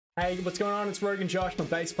Hey, what's going on? It's Roguenjosh, I'm a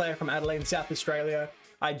bass player from Adelaide, South Australia.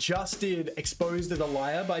 I just did Exposed as a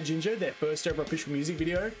Liar by Jinjer, their first ever official music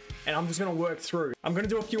video, and I'm just going to work through. I'm going to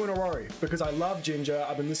do a few in a row because I love Jinjer.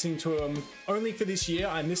 I've been listening to them only for this year.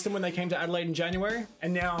 I missed them when they came to Adelaide in January,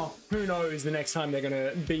 and now who knows the next time they're going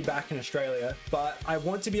to be back in Australia. But I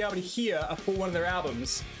want to be able to hear a full one of their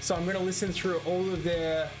albums, so I'm going to listen through all of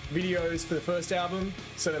their videos for the first album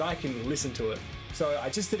so that I can listen to it. So I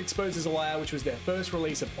just did Exposed as a Liar, which was their first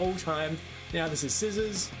release of all time. Now this is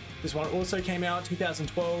Scissors. This one also came out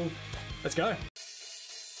 2012. Let's go.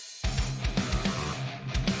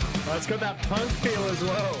 Oh, it's got that punk feel as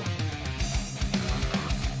well.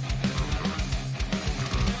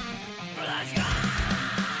 Let's go.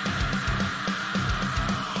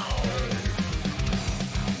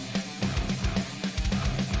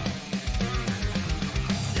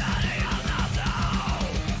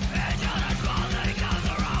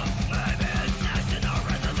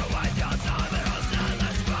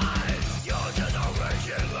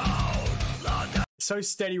 So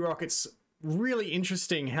steady rock, it's really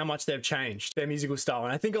interesting how much they've changed their musical style,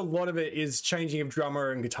 and I think a lot of it is changing of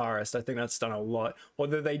drummer and guitarist. I think that's done a lot,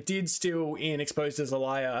 although they did still in Exposed as a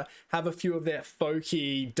Liar have a few of their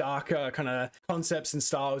folky, darker kind of concepts and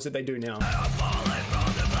styles that they do now.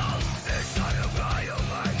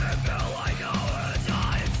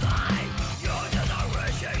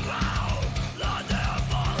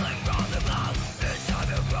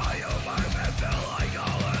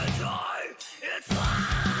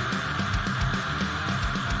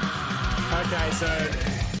 Okay, so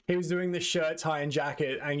he was doing the shirt, tie and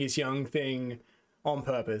jacket Angus Young thing on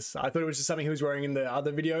purpose. I thought it was just something he was wearing in the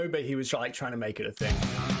other video, but he was like trying to make it a thing.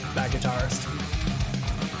 That guitarist.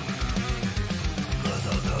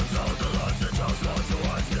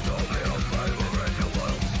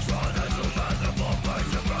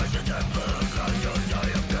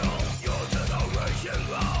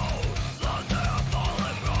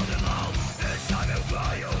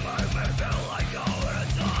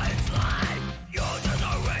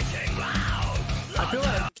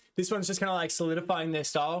 This one's just kind of like solidifying their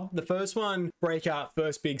style. The first one, Breakout,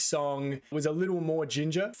 first big song, was a little more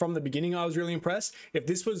Jinjer. From the beginning, I was really impressed. If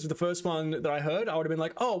this was the first one that I heard, I would have been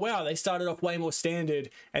like, oh wow, they started off way more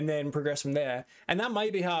standard and then progressed from there. And that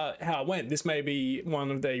may be how it went. This may be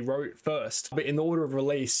one they wrote first. But in the order of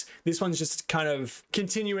release, this one's just kind of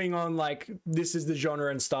continuing on like, this is the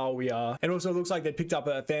genre and style we are. And also it looks like they picked up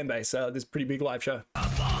a fan base. This pretty big live show.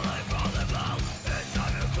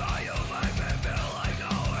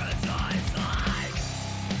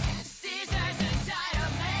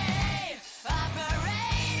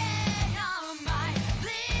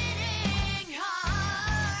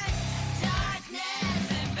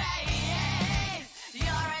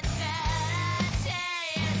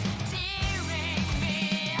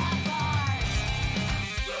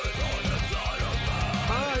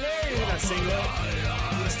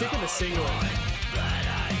 Singlet. Stick with the singlet.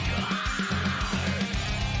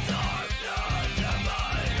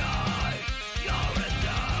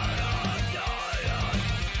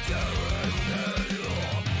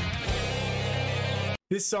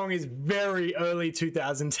 This song is very early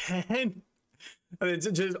 2010. It's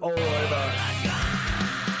just all over.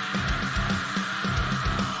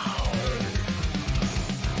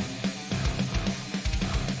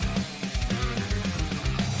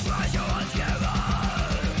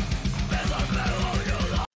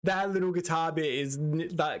 That little guitar bit is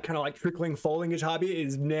that kind of like trickling falling guitar bit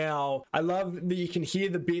is now, I love that you can hear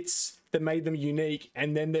the bits that made them unique,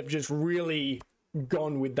 and then they've just really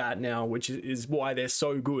gone with that now, which is why they're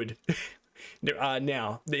so good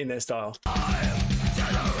now in their style.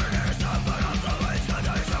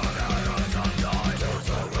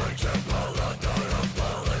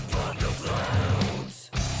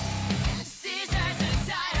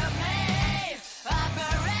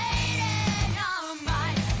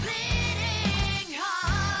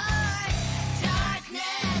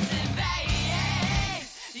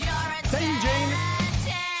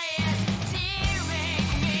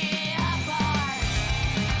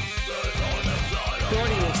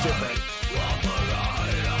 Different.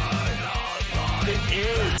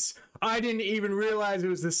 It is. I didn't even realize it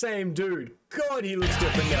was the same dude. God, he looks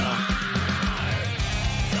different now.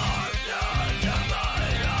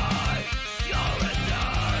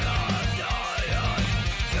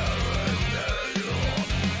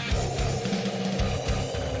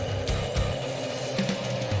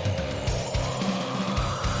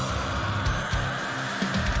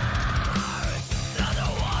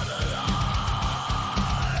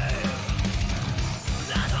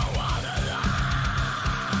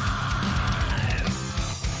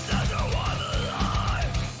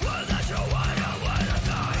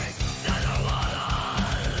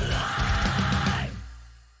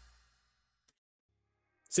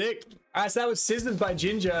 Sick. Alright, so that was Scissors by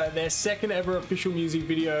Jinjer, their second ever official music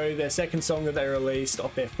video, their second song that they released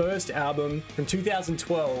off their first album from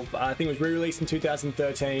 2012. I think it was re-released in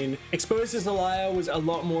 2013. Exposed as a Liar was a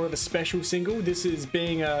lot more of a special single. This is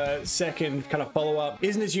being a second kind of follow-up.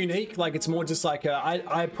 Isn't as unique, like it's more just like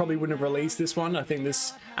I probably wouldn't have released this one. I think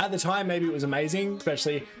this, at the time, maybe it was amazing,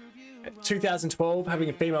 especially 2012, having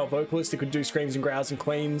a female vocalist that could do screams and growls and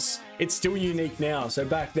cleans. It's still unique now, so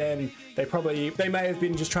back then they may have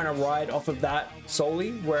been just trying to ride off of that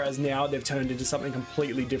solely, whereas now they've turned into something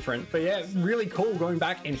completely different. But yeah, really cool going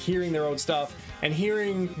back and hearing their old stuff and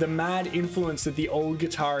hearing the mad influence that the old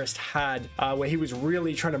guitarist had, where he was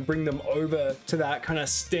really trying to bring them over to that kind of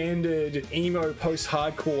standard emo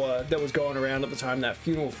post-hardcore that was going around at the time, that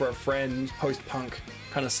Funeral for a Friend post-punk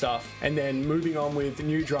kind of stuff, and then moving on with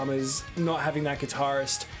new drummers, not having that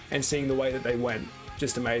guitarist, and seeing the way that they went.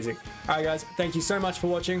 Just amazing. Alright guys, thank you so much for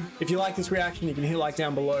watching. If you like this reaction, you can hit like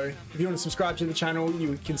down below. If you want to subscribe to the channel,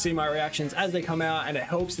 you can see my reactions as they come out, and it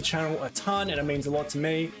helps the channel a ton, and it means a lot to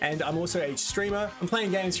me. And I'm also a streamer. I'm playing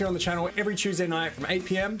games here on the channel every Tuesday night from 8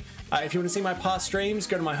 PM. If you want to see my past streams,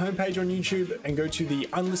 go to my homepage on YouTube and go to the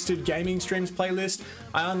unlisted gaming streams playlist.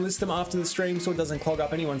 I unlist them after the stream so it doesn't clog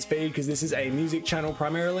up anyone's feed, because this is a music channel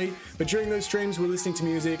primarily. But during those streams, we're listening to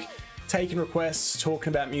music, taking requests, talking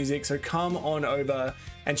about music, so come on over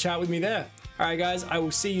and chat with me there. Alright guys, I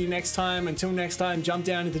will see you next time. Until next time, jump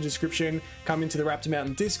down into the description, come into the Raptor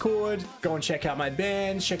Mountain Discord, go and check out my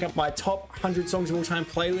band, check out my top 100 songs of all time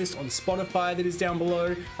playlist on Spotify that is down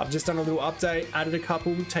below. I've just done a little update, added a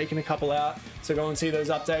couple, taken a couple out, so go and see those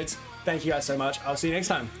updates. Thank you guys so much. I'll see you next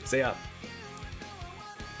time. See ya.